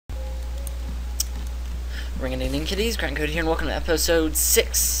Ring-a-ding-ding kitties, CrackingCody here, and welcome to episode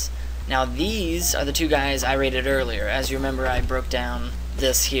 6. Now these are the two guys I rated earlier. As you remember, I broke down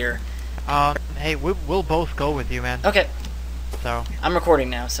this here. Hey, we'll both go with you, man. Okay. So I'm recording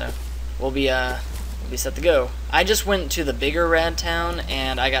now, so we'll be set to go. I just went to the bigger rad town,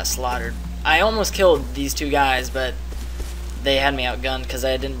 and I got slaughtered. I almost killed these two guys, but they had me outgunned because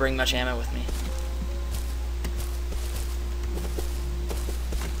I didn't bring much ammo with me.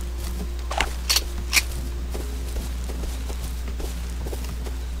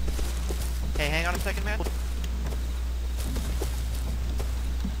 hey, hang on a second, man.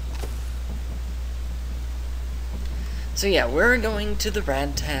 So yeah, we're going to the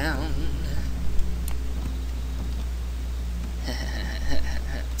rad town.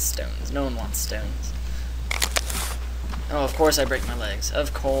 Stones. No one wants stones. Oh, of course I break my legs.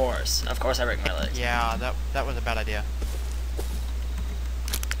 Of course I break my legs. Yeah, that was a bad idea.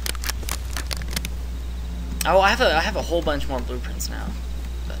 Oh, I have a whole bunch more blueprints now.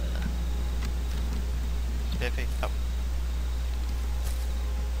 But, Biffy. Oh.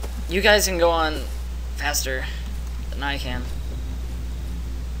 you guys can go on faster than I can,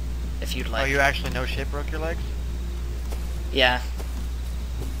 if you'd like. Oh, you actually know shit broke your legs? Yeah,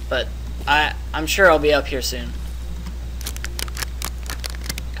 but I'm sure I'll be up here soon.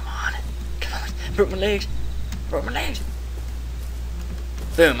 Come on, broke my legs,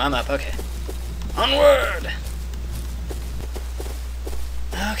 Boom, I'm up. Okay, onward.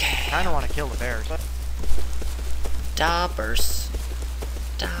 Okay. Kinda wanna kill the bears. Dabbers.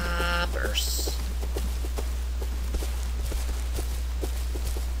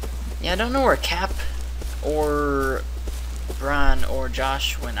 Yeah, I don't know where Cap or Brian or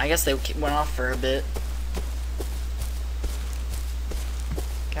Josh went. I guess they went off for a bit.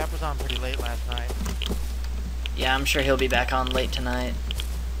 Cap was on pretty late last night. Yeah, I'm sure he'll be back on late tonight.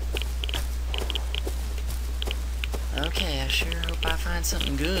 Okay, I sure hope I find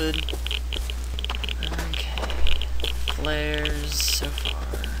something good. Okay. Flares so far.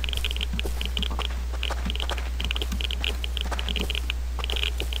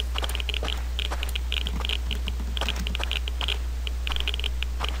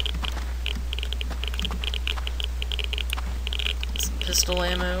 Some pistol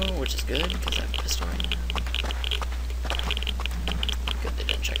ammo, which is good, because I have a pistol right now. Good, they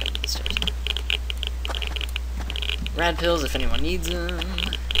didn't check out the stairs. Rad pills if anyone needs them.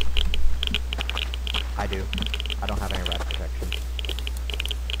 I do. I don't have any rat protection.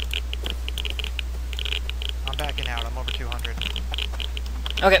 I'm backing out, I'm over 200.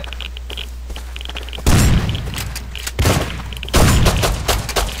 Okay.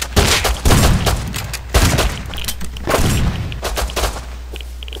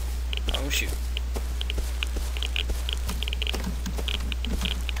 Oh shoot.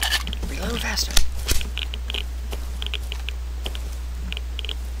 Reload faster.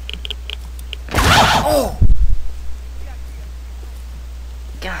 Oh!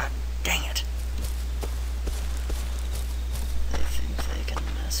 God dang it. They think they can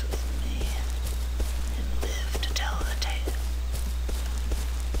mess with me and live to tell the tale.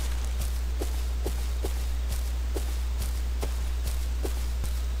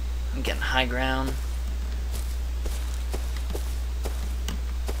 I'm getting high ground.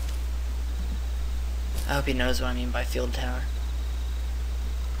 I hope he knows what I mean by field tower.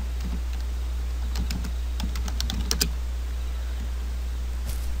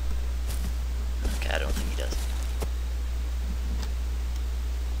 I don't think he does.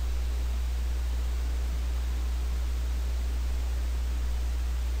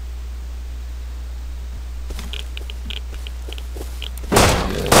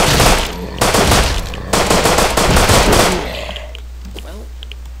 Well.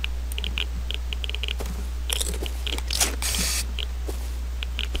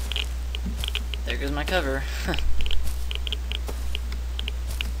 There goes my cover.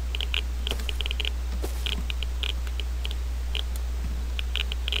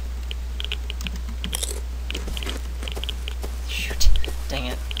 Dang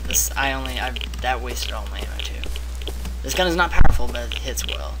it. That wasted all my ammo too. This gun is not powerful, but it hits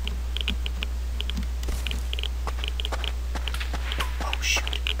well. Oh shoot.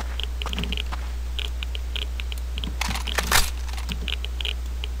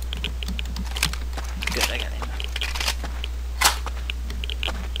 Good, I got ammo.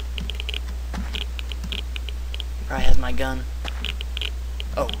 Probably has my gun.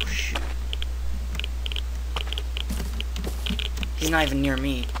 Oh shoot. He's not even near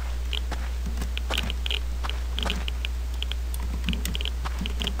me.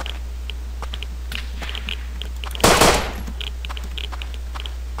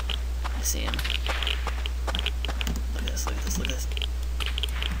 I see him. this, look at this, look at this.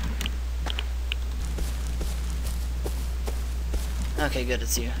 Okay, good,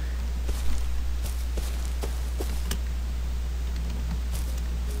 it's you.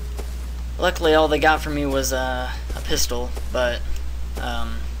 Luckily, all they got from me was a pistol, but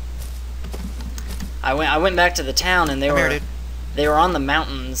I went back to the town and they were on the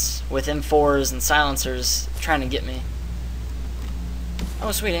mountains with M4s and silencers trying to get me.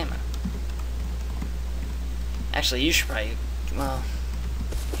 Oh, sweet ammo. Actually, you should probably, well,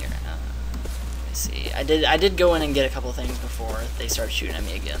 here. Let me see. I did go in and get a couple things before they started shooting at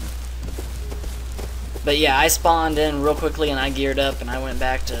me again. But yeah, I spawned in real quickly and I geared up and I went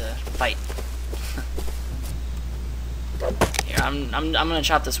back to fight. Here, I'm gonna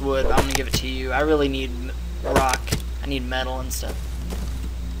chop this wood, but I'm gonna give it to you. I really need rock. I need metal and stuff.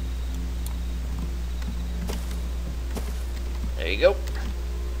 There you go.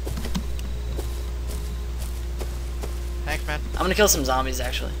 Thanks, man. I'm gonna kill some zombies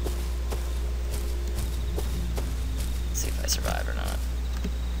actually. Let's see if I survive or not.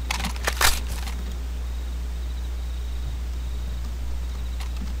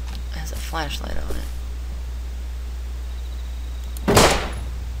 It has a flashlight on it.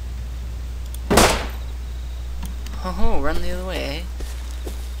 Oh, run the other way.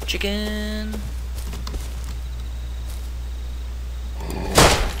 Chicken.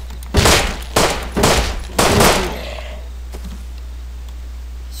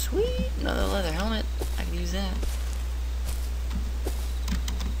 Sweet, another leather helmet. I can use that.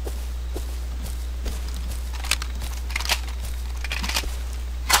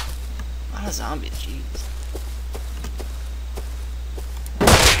 A lot of zombies, jeez.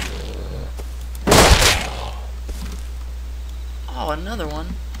 Oh, another one.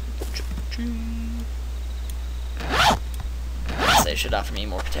 They should offer me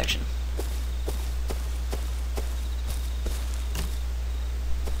more protection.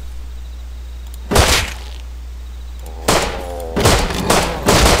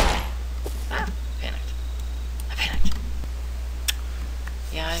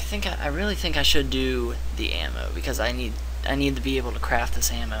 I really think I should do the ammo because I need to be able to craft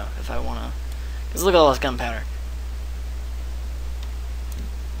this ammo if I wanna. Cause look at all this gunpowder.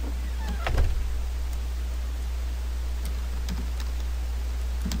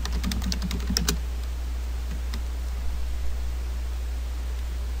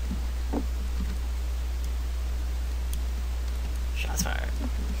 Shots fired.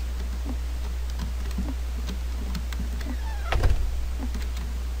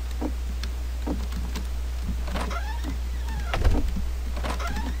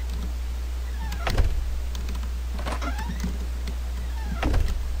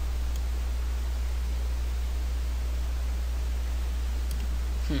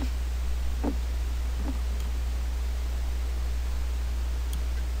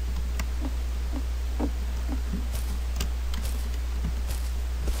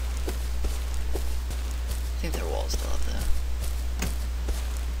 I think their wall's still up there.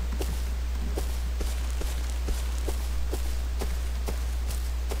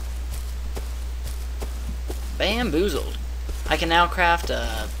 Bamboozled. I can now craft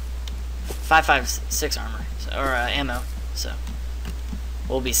 5.56 armor or ammo, so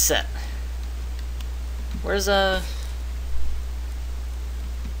we'll be set. Where's yeah,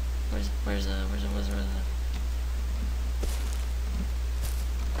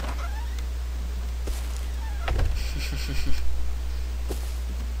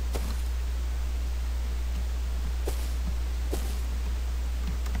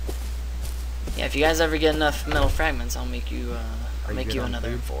 if you guys ever get enough metal fragments, I'll make you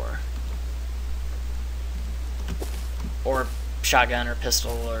another M4. Or shotgun or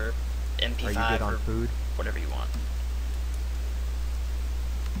pistol or MP5 or food? Whatever you want.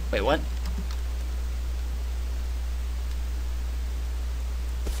 Wait, what?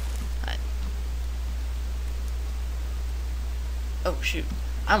 Oh shoot.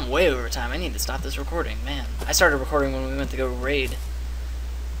 I'm way over time. I need to stop this recording, man. I started recording when we went to go raid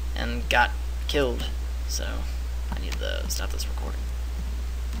and got killed, so I need to stop this recording.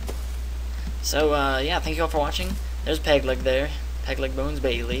 So yeah, thank you all for watching. There's Pegleg there. Pegleg Bones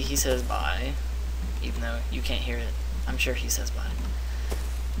Bailey. He says bye, even though you can't hear it. I'm sure he says bye.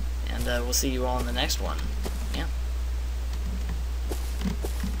 And we'll see you all in the next one.